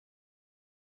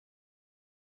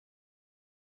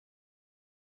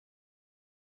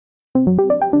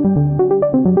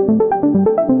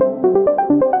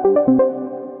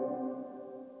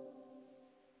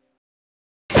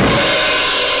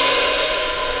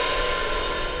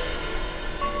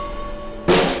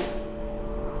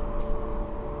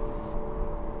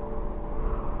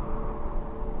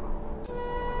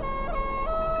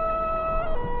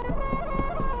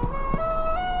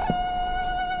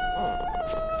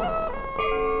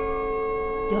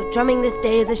Your drumming this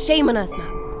day is a shame on us,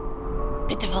 man.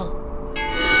 Pitiful.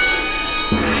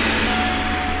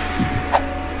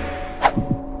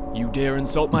 You dare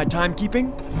insult my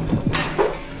timekeeping?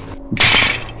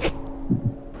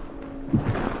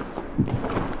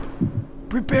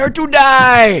 Prepare to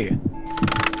die!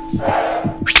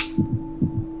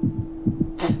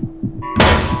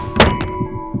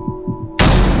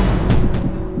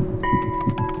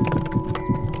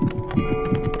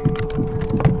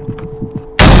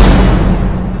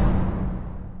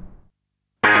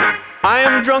 I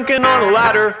am drunken on a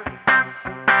ladder.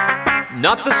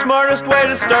 Not the smartest way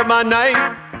to start my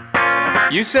night.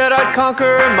 You said I'd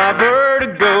conquer my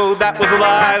vertigo. That was a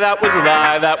lie, that was a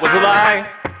lie, that was a lie.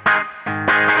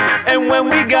 And when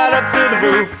we got up to the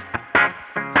roof,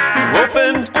 you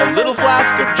opened a little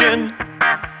flask of gin.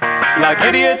 Like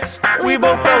idiots, we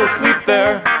both fell asleep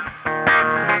there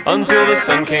until the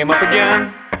sun came up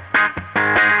again.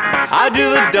 I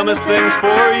do the dumbest things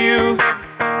for you.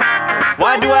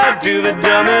 Why do I do the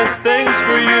dumbest things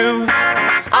for you?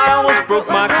 I almost broke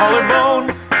my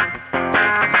collarbone.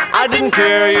 I didn't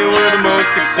care, you were the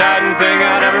most exciting thing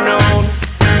I'd ever known.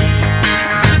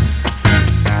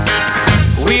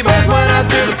 We both went out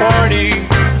to the party,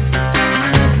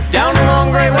 down the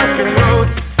long Great Western Road.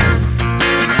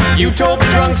 You told the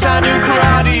drunks I knew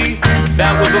karate.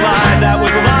 That was a lie, that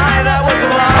was a lie, that was a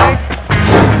lie.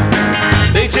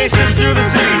 They chased us through the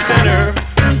city center.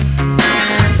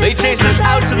 They chased us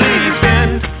out to the East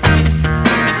End.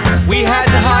 We had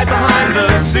to hide behind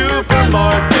the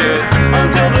supermarket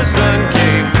until the sun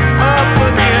came up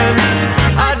again.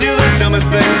 I do the dumbest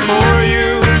things for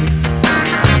you.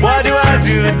 Why do I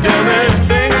do the dumbest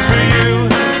things for you?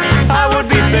 I would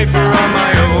be safer on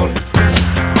my own.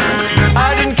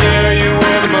 I didn't care, you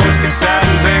were the most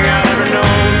exciting thing I've ever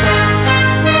known.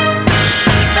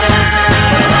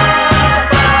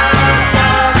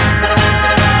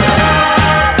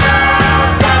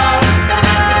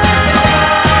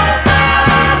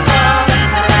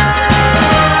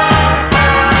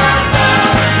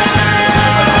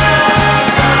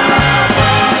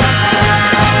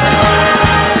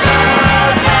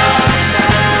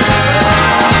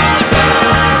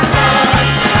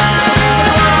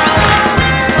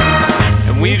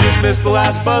 Missed the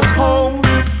last bus home,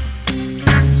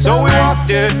 so we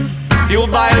walked it,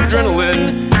 fueled by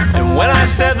adrenaline. And when I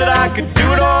said that I could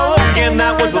do it all again,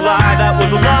 that was a lie, that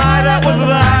was a lie, that was a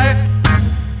lie.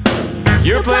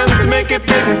 Your plans to make it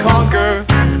big and conquer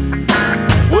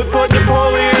would put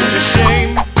Napoleon to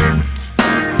shame.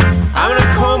 I'm in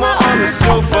a coma on the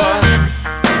sofa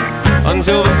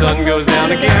until the sun goes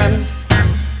down again.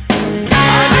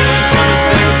 I do the dumbest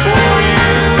things for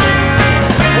you.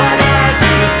 Why do I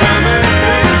do the dumbest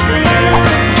things for you?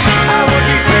 I would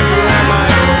be safer on my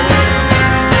own.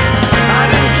 I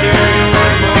didn't care, you were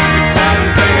the most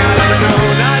exciting thing I'd ever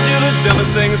known. I do the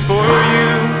dumbest things for you.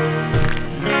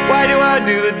 Why do I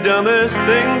do the dumbest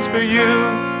things for you?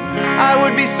 I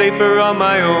would be safer on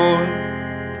my own.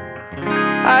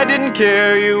 I didn't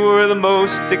care, you were the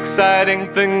most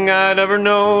exciting thing I'd ever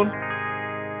known.